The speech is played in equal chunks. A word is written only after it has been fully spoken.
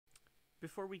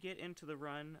Before we get into the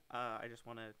run, I just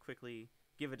want to quickly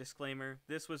give a disclaimer.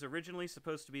 This was originally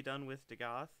supposed to be done with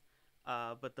Dagoth,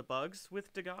 but the bugs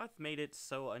with Dagoth made it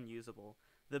so unusable.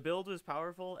 The build was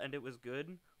powerful and it was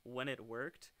good when it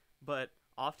worked, but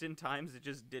oftentimes it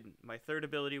just didn't. My third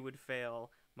ability would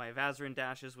fail, my Vazarin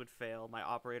dashes would fail, my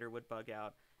operator would bug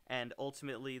out, and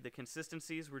ultimately the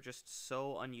consistencies were just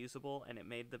so unusable and it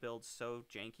made the build so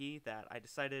janky that I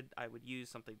decided I would use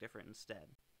something different instead.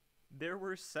 There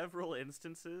were several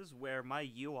instances where my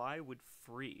UI would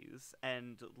freeze,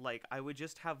 and like I would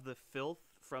just have the filth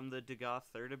from the Dagoth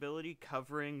third ability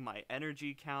covering my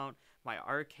energy count, my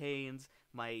arcanes,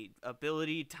 my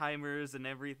ability timers and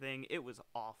everything. It was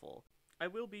awful. I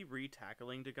will be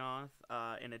re-tackling Dagoth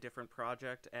in a different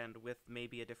project and with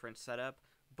maybe a different setup,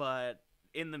 but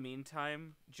in the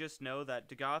meantime, just know that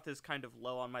Dagoth is kind of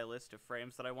low on my list of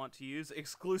frames that I want to use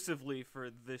exclusively for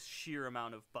the sheer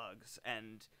amount of bugs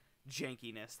and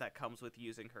jankiness that comes with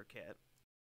using her kit.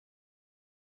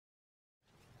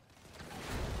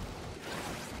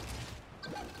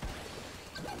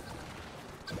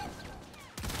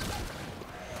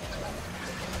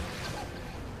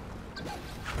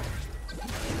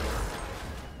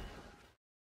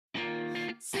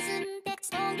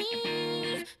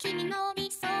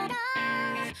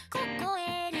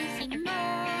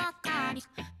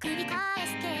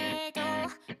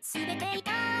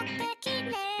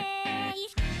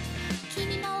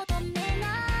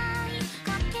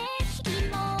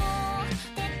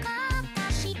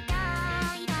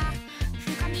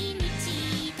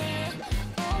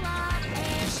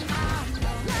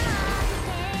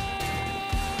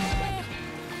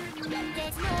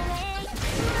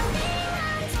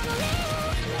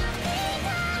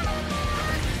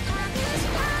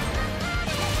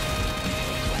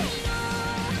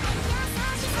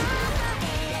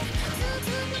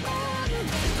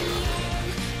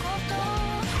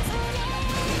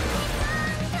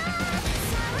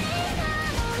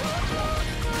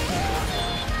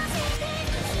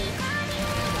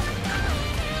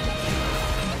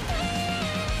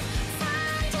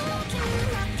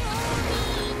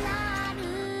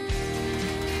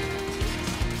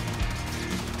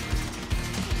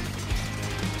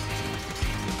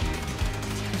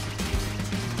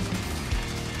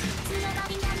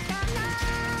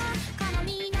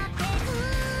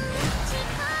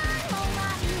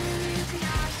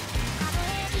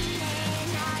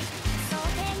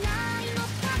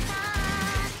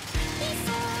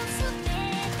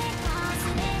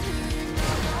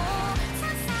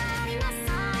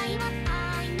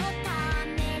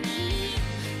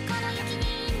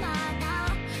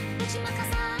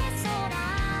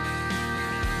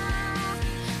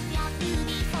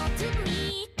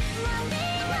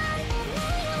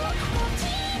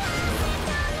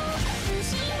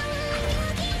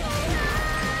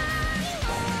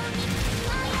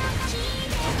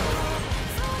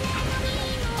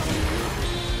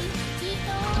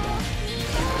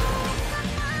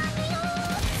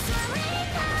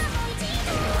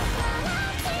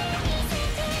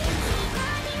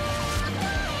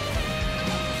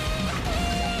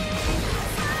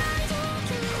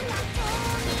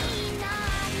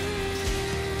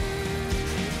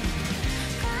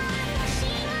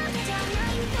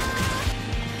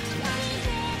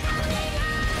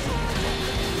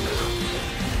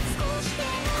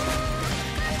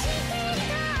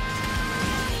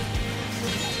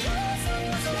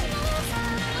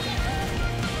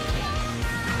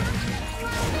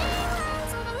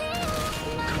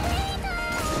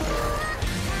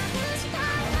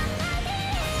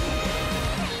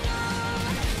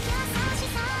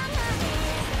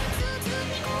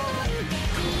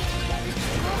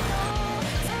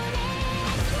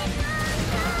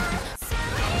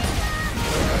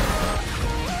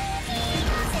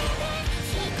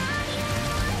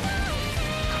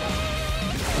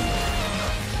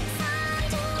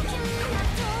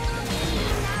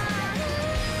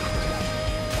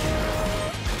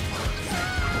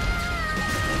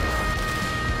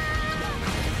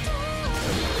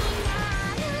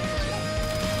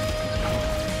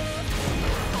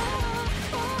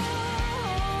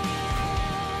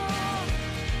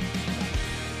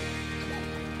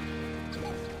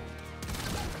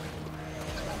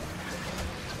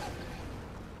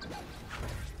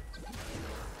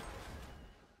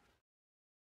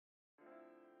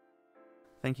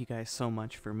 Thank you guys so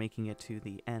much for making it to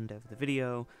the end of the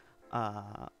video.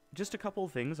 Just a couple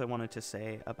things I wanted to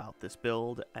say about this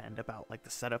build and about like the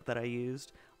setup that I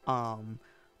used.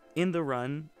 In the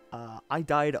run, I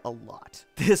died a lot.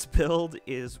 This build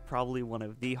is probably one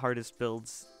of the hardest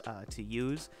builds to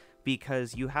use,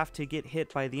 because you have to get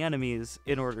hit by the enemies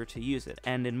in order to use it.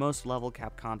 And in most level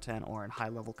cap content or in high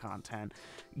level content,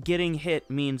 getting hit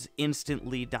means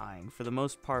instantly dying. For the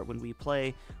most part, when we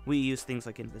play, we use things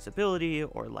like invisibility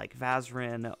or like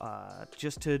Vazrin,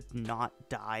 just to not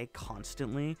die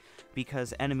constantly,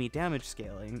 because enemy damage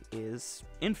scaling is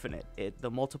infinite.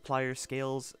 The multiplier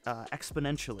scales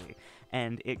exponentially,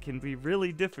 and it can be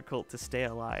really difficult to stay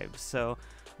alive. So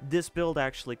this build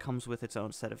actually comes with its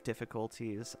own set of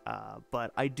difficulties,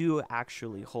 but I do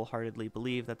actually wholeheartedly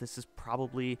believe that this is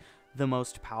probably the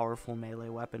most powerful melee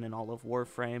weapon in all of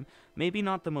Warframe. Maybe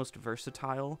not the most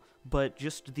versatile, but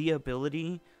just the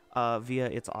ability via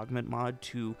its augment mod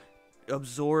to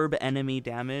absorb enemy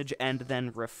damage and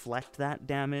then reflect that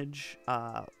damage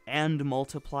and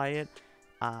multiply it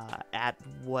at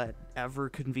whatever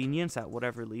convenience, at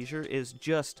whatever leisure, is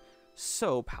just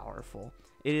so powerful.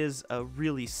 It is a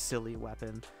really silly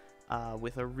weapon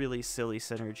with a really silly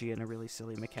synergy and a really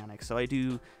silly mechanic. So I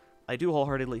do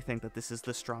wholeheartedly think that this is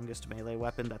the strongest melee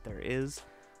weapon that there is.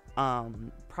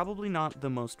 Probably not the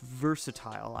most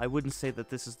versatile. I wouldn't say that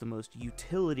this is the most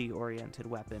utility-oriented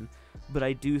weapon, but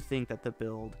I do think that the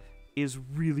build is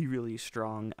really, really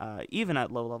strong, even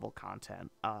at low-level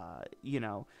content. You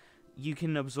know, you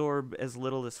can absorb as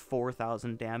little as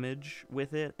 4,000 damage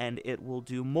with it, and it will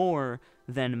do more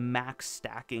than max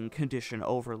stacking condition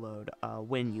overload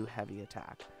when you heavy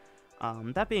attack.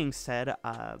 That being said,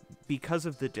 because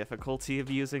of the difficulty of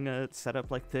using a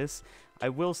setup like this, I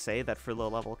will say that for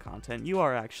low-level content, you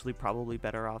are actually probably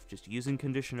better off just using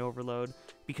condition overload,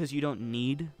 because you don't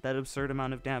need that absurd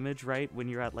amount of damage, right? When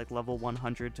you're at like level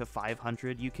 100 to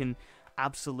 500, you can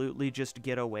absolutely just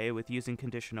get away with using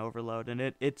condition overload,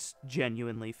 and it's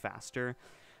genuinely faster.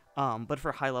 But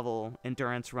for high-level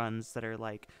endurance runs that are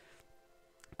like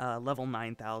level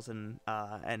 9,000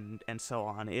 and so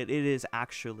on, it is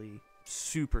actually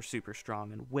super, super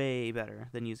strong and way better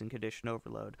than using condition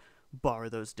overload, bar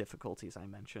those difficulties I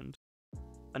mentioned.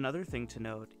 Another thing to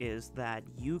note is that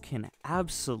you can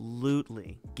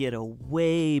absolutely get a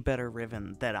way better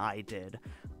riven than I did.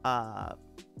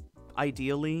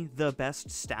 Ideally, the best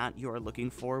stat you are looking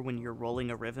for when you're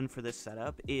rolling a riven for this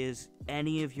setup is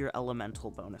any of your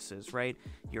elemental bonuses, right?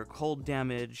 Your cold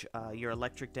damage, your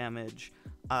electric damage,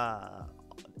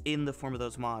 in the form of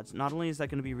those mods. Not only is that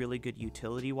going to be really good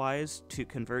utility-wise to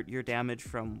convert your damage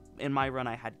from, in my run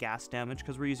I had gas damage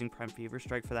because we're using Prem Fever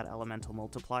Strike for that elemental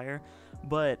multiplier,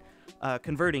 but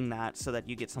converting that so that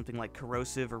you get something like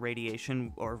corrosive or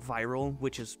radiation or viral,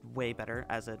 which is way better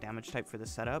as a damage type for the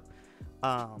setup.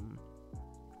 Not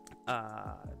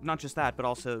just that, but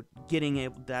also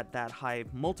getting that high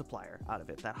multiplier out of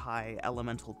it, that high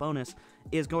elemental bonus,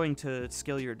 is going to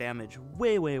scale your damage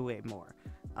way, way, way more.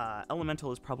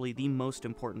 Elemental is probably the most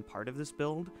important part of this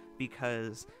build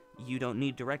because you don't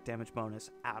need direct damage bonus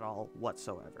at all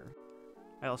whatsoever.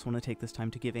 I also want to take this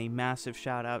time to give a massive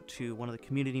shout out to one of the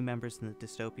community members in the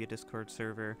Dystopia Discord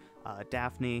server,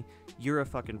 Daphne. You're a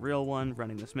fucking real one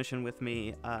running this mission with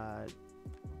me.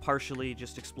 Partially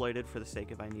just exploited for the sake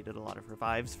of I needed a lot of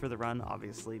revives for the run,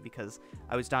 obviously, because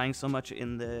I was dying so much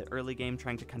in the early game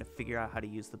trying to kind of figure out how to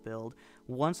use the build.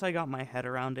 Once I got my head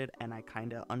around it and I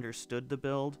kind of understood the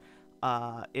build,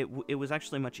 it was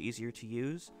actually much easier to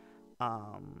use.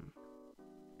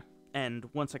 And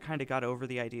once I kind of got over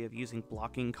the idea of using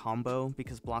blocking combo,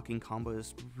 because blocking combo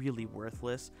is really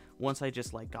worthless, once I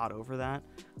just like got over that,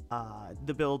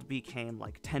 the build became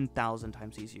like 10,000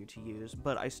 times easier to use,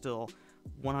 but I still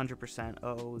 100%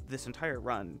 owe this entire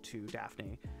run to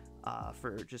Daphne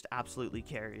for just absolutely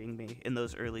carrying me in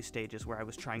those early stages where I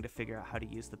was trying to figure out how to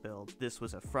use the build. This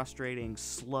was a frustrating,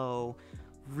 slow,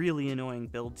 really annoying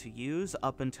build to use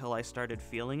up until I started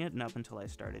feeling it and up until I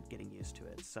started getting used to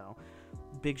it. So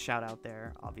big shout out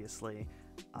there, obviously.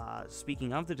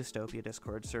 Speaking of the Dystopia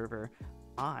Discord server,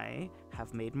 I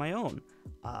have made my own.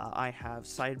 I have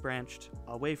side branched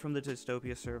away from the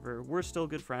Dystopia server. We're still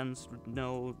good friends.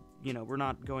 No, we're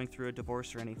not going through a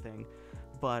divorce or anything,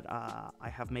 but I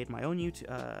have made my own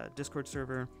Discord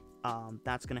server.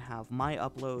 That's going to have my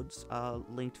uploads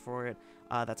linked for it.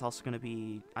 That's also going to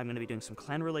be, I'm going to be doing some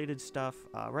clan related stuff.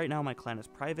 Right now my clan is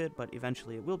private, but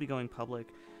eventually it will be going public.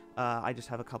 I just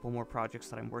have a couple more projects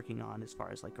that I'm working on as far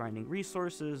as like grinding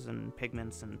resources and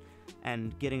pigments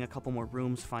and getting a couple more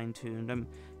rooms fine-tuned. I'm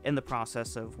in the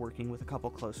process of working with a couple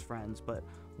close friends, but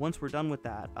once we're done with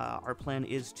that, our plan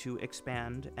is to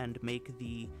expand and make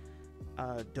the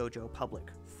dojo public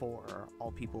for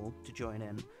all people to join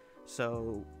in.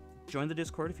 So join the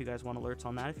Discord if you guys want alerts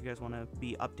on that, if you guys want to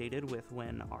be updated with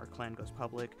when our clan goes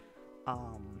public.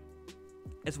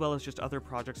 as well as just other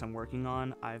projects I'm working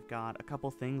on. I've got a couple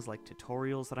things like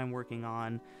tutorials that I'm working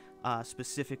on,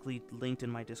 specifically linked in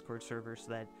my Discord server, so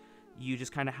that you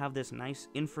just kind of have this nice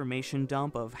information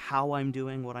dump of how I'm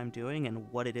doing what I'm doing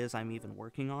and what it is I'm even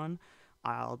working on.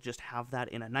 I'll just have that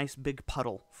in a nice big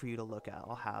puddle for you to look at.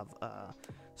 I'll have a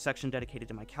section dedicated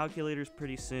to my calculators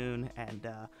pretty soon, and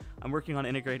I'm working on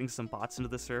integrating some bots into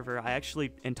the server. I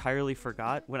actually entirely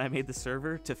forgot when I made the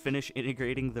server to finish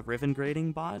integrating the riven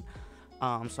grading bot. So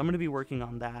I'm going to be working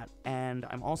on that, and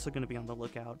I'm also going to be on the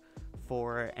lookout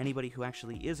for anybody who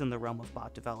actually is in the realm of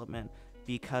bot development,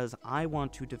 because I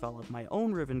want to develop my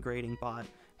own riven grading bot,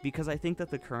 because I think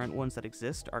that the current ones that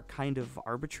exist are kind of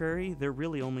arbitrary. They're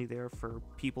really only there for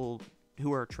people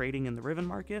who are trading in the riven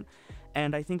market,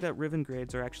 and I think that riven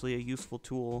grades are actually a useful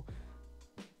tool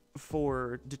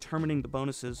for determining the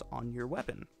bonuses on your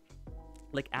weapon.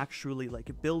 Like, actually, like,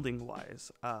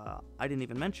 building-wise. I didn't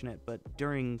even mention it, but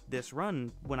during this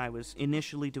run, when I was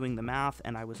initially doing the math,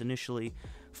 and I was initially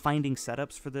finding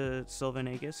setups for the Sylvan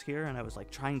Aegis here, and I was,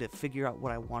 like, trying to figure out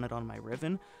what I wanted on my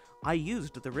Riven, I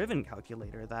used the Riven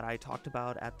calculator that I talked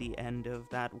about at the end of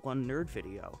that one nerd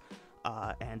video.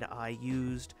 And I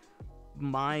used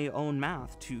my own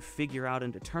math to figure out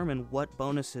and determine what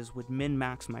bonuses would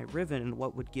min-max my Riven and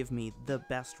what would give me the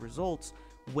best results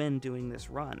when doing this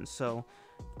run. So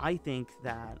I think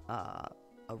that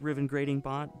a Riven grading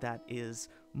bot that is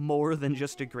more than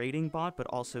just a grading bot, but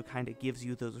also kind of gives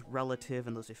you those relative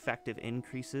and those effective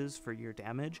increases for your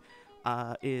damage,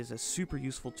 is a super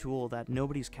useful tool that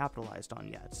nobody's capitalized on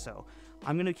yet. So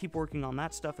I'm going to keep working on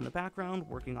that stuff in the background,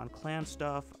 working on clan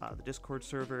stuff. The Discord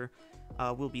server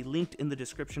will be linked in the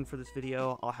description for this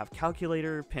video. I'll have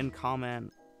calculator, pinned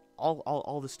comment,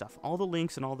 all the stuff, all the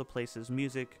links and all the places.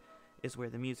 Music is where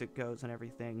the music goes and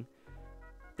everything.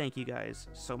 Thank you guys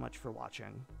so much for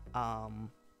watching. I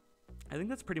think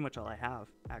that's pretty much all I have,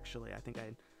 actually. I think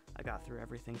I got through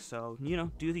everything. So, you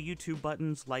know, do the YouTube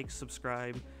buttons, like,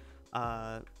 subscribe,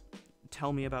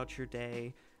 tell me about your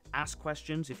day, ask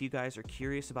questions if you guys are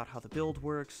curious about how the build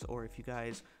works, or if you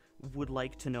guys would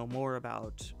like to know more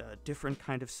about a different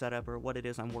kind of setup or what it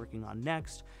is I'm working on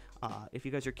next. If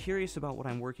you guys are curious about what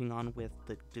I'm working on with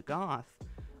the Dagoth,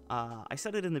 I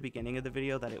said it in the beginning of the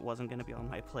video that it wasn't going to be on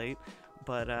my plate,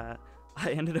 but I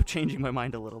ended up changing my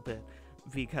mind a little bit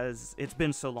because it's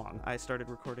been so long. I started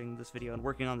recording this video and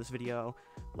working on this video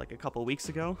like a couple weeks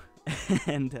ago,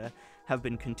 and have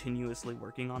been continuously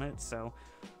working on it, so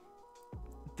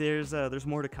there's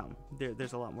more to come.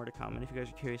 There's a lot more to come, and if you guys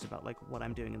are curious about like what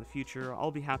I'm doing in the future,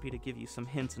 I'll be happy to give you some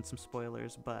hints and some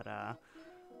spoilers, but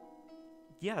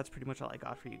yeah, that's pretty much all I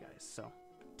got for you guys, so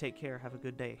take care, have a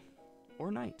good day.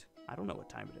 Or night. I don't know what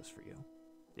time it is for you.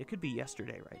 It could be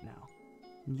yesterday right now.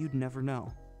 You'd never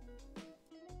know.